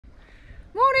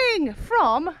Morning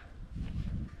from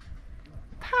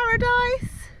paradise.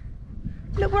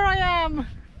 Look where I am.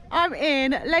 I'm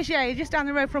in Les Portes, just down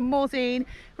the road from Morzine.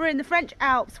 We're in the French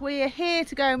Alps. We are here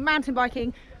to go mountain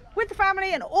biking with the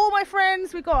family and all my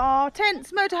friends. We've got our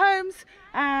tents, motorhomes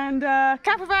and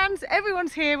camper vans.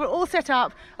 Everyone's here, we're all set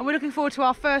up and we're looking forward to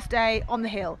our first day on the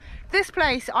hill. This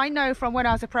place I know from when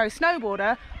I was a pro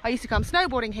snowboarder. I used to come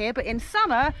snowboarding here, but in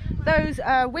summer those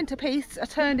winter pistes are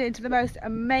turned into the most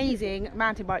amazing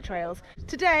mountain bike trails.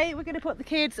 Today we're going to put the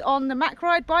kids on the Mack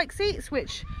Ride bike seats,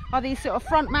 which are these sort of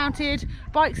front mounted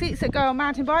bike seats that go on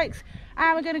mountain bikes,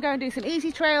 and we're going to go and do some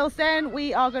easy trails. Then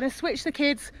we are going to switch the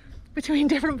kids between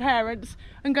different parents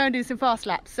and go and do some fast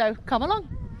laps, so come along.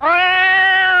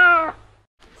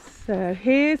 So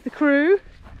here's the crew.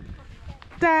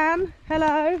 Dan,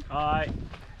 hello. Hi.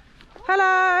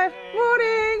 Hello. Hey.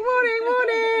 Morning.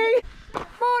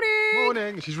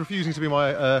 Morning. She's refusing to be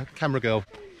my camera girl.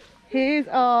 Here's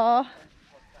our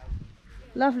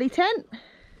lovely tent,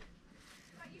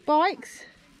 bikes,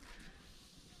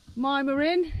 my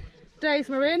Marin, Dave's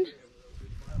Marin,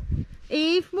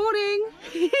 Eve, morning.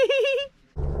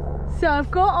 So I've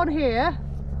got on here,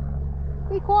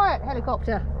 be quiet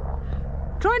helicopter,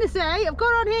 trying to say I've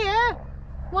got on here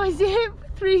my Zip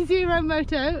 30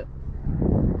 Moto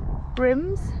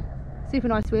rims, super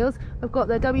nice wheels. I've got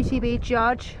the WTB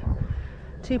Judge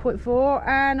 2.4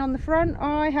 and on the front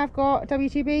I have got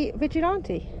WTB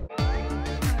Vigilante.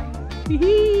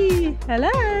 Hello.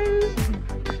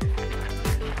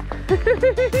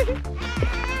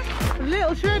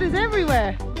 Little shredders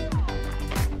everywhere.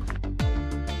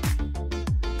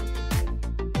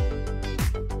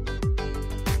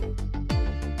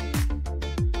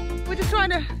 We're just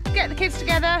trying to get the kids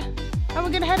together and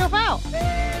we're going to head off out.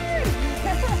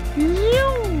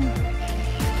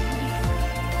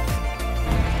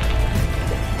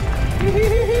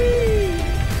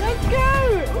 Let's go!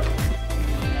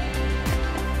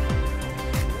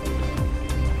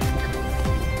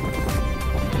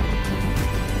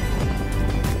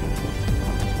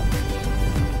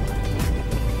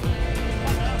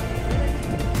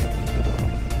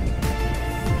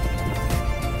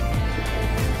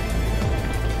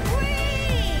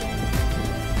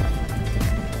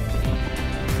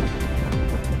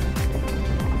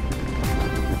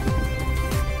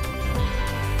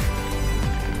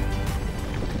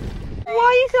 Why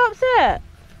are you so upset?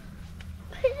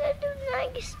 Because I don't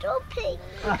like stopping.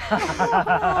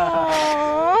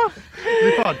 Is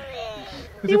it fun?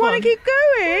 You want to keep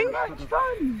going? It's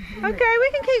fun. Okay,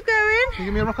 we can keep going. Can you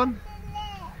give me a rock on?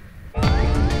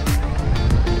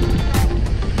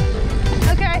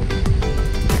 Okay.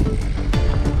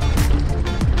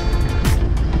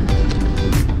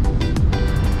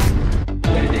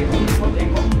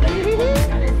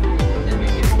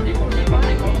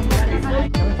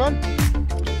 Having fun?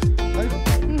 No?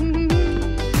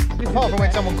 Apart from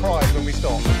when someone cries when we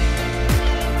stop.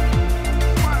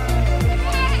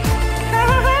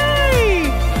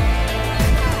 Hey!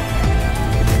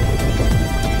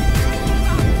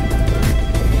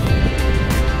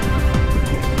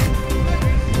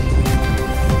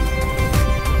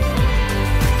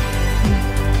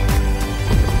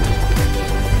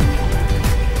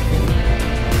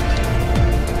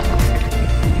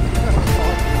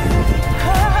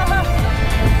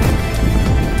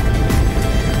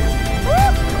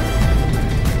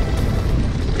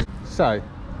 So,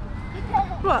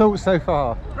 What? thoughts so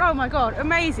far? Oh my god,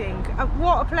 amazing.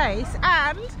 What a place.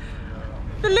 And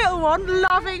the little one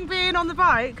loving being on the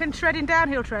bike and shredding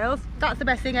downhill trails. That's the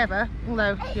best thing ever.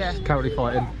 Although, yeah, Currently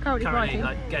fighting. currently fighting.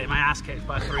 Like getting my ass kicked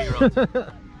by a 3-year-old.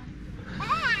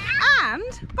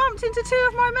 And bumped into two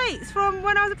of my mates from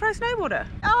when I was a pro snowboarder.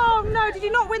 Oh no, did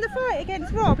you not win the fight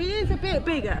against Rob? He is a bit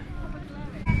bigger.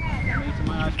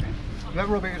 Let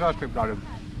Rob eat his ice cream, darling.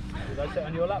 Did I sit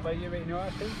on your lap while you were eating your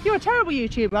ice cream? You're a terrible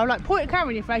YouTuber. I'm like, point a camera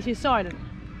in your face, you're silent.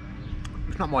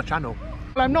 It's not my channel.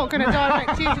 Well, I'm not going to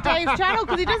direct you to Dave's channel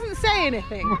because he doesn't say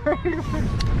anything.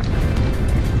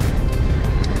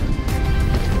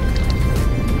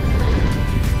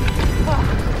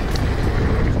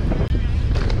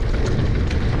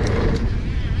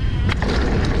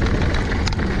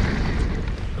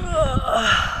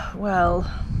 Well,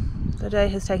 the day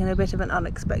has taken a bit of an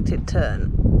unexpected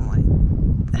turn.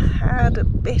 I had a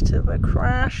bit of a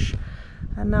crash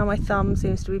and now my thumb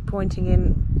seems to be pointing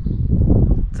in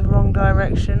the wrong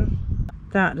direction.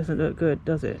 That doesn't look good,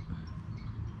 does it?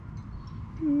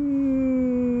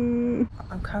 I'm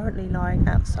currently lying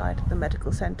outside the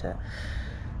medical centre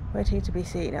waiting to be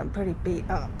seen. I'm pretty beat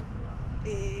up.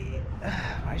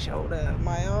 My shoulder,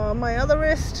 my arm, my other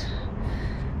wrist.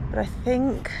 But I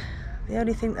think The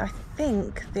only thing, I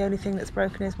think, the only thing that's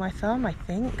broken is my thumb, I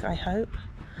hope.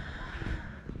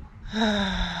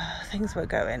 Things were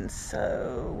going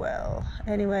so well.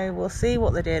 Anyway, we'll see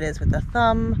what the deal is with the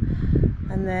thumb,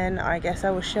 and then I guess I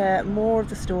will share more of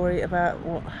the story about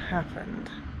what happened.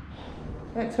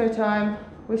 X-ray time.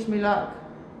 Wish me luck.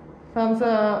 Thumbs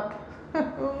up.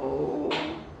 You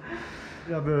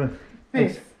have a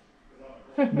This.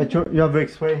 you have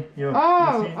X-ray.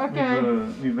 Oh, okay.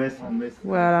 With vest and vest.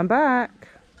 Well, I'm back.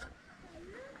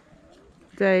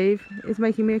 Dave is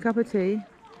making me a cup of tea.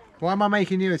 Why am I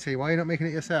making you a tea? Why are you not making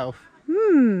it yourself?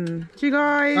 Do you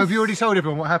guys... Oh, have you already told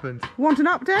everyone what happened? Want an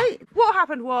update? What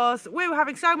happened was we were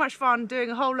having so much fun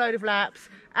doing a whole load of laps,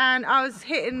 and I was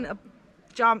hitting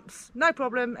jumps, no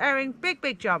problem, airing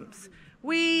big jumps.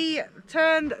 We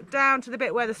turned down to the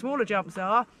bit where the smaller jumps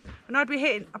are, and I've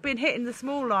been hitting the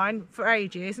small line for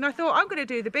ages, and I thought I'm going to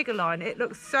do the bigger line. It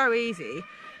looks so easy.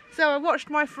 So I watched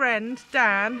my friend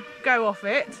Dan go off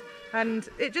it, and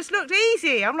it just looked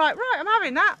easy. I'm like, right, I'm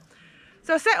having that.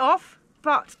 So I set off,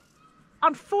 but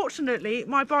unfortunately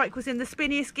my bike was in the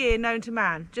spinniest gear known to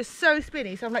man, just so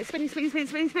spinny. So I'm like spinning,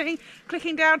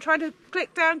 clicking down, trying to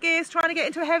click down gears, trying to get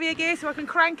into a heavier gear so I can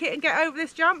crank it and get over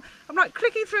this jump. I'm like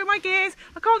clicking through my gears,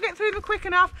 I can't get through them quick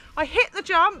enough. I hit the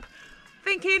jump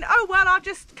thinking, oh well, I'll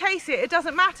just case it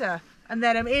doesn't matter. And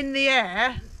then I'm in the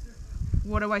air.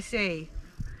 What do I see?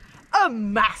 A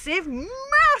massive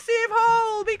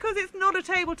hole, because it's not a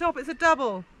tabletop, it's a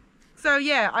double. So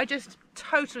yeah, I just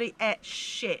totally ate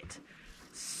shit.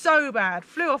 So bad.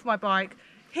 Flew off my bike,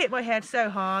 hit my head so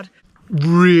hard.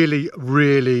 Really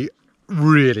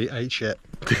ate shit.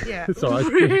 Yeah, Sorry,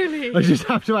 really. I just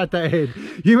have to add that in.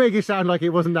 You make it sound like it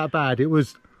wasn't that bad. It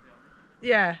was.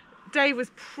 Yeah, Dave was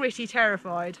pretty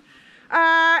terrified.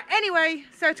 Anyway,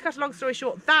 so to cut a long story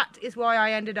short, that is why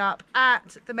I ended up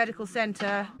at the medical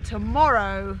centre.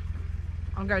 Tomorrow,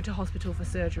 I'm going to hospital for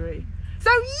surgery. So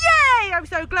yay! I'm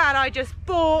so glad I just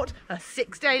bought a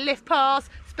 6-day lift pass,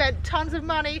 spent tons of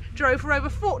money, drove for over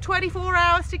 24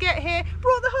 hours to get here,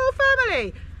 brought the whole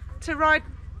family to ride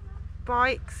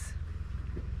bikes.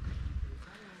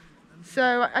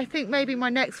 So I think maybe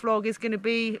my next vlog is going to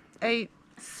be a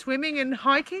swimming and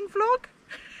hiking vlog.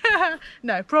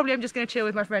 No, probably I'm just going to chill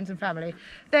with my friends and family.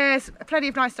 There's plenty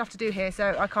of nice stuff to do here,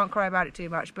 so I can't cry about it too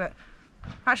much, but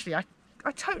actually I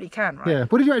totally can, right? Yeah,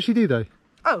 what did you actually do though?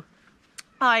 Oh,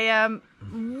 I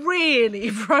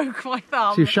really broke my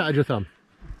thumb. So you shattered your thumb?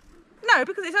 No,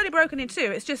 because it's only broken in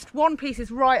two. It's just one piece is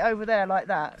right over there like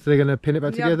that. So they're going to pin it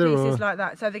back together? The other piece or? is like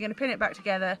that. So they're going to pin it back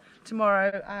together.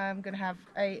 Tomorrow I'm going to have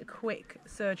a quick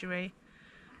surgery,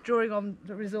 drawing on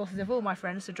the resources of all my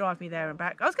friends to drive me there and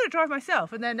back. I was going to drive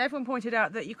myself, and then everyone pointed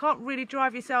out that you can't really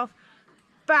drive yourself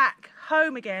back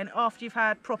home again after you've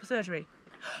had proper surgery.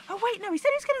 Oh wait, no, he said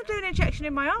he was going to do an injection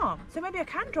in my arm, so maybe I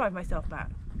can drive myself back.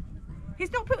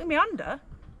 He's not putting me under.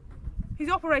 He's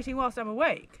operating whilst I'm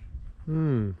awake.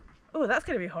 Oh, that's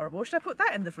going to be horrible. Should I put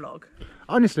that in the vlog?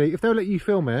 Honestly, if they'll let you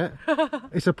film it,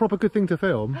 it's a proper good thing to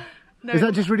film. No, is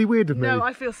that just really weird of me? No,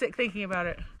 I feel sick thinking about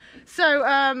it.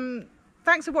 So,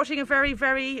 thanks for watching a very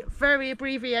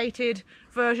abbreviated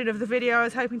version of the video I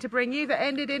was hoping to bring you that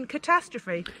ended in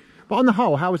catastrophe. But on the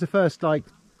whole, how was the first, like,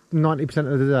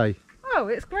 90% of the day? Oh,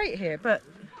 it's great here, but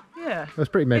yeah. It was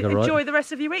pretty mega, right? Enjoy the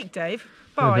rest of your week, Dave.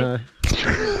 Bye.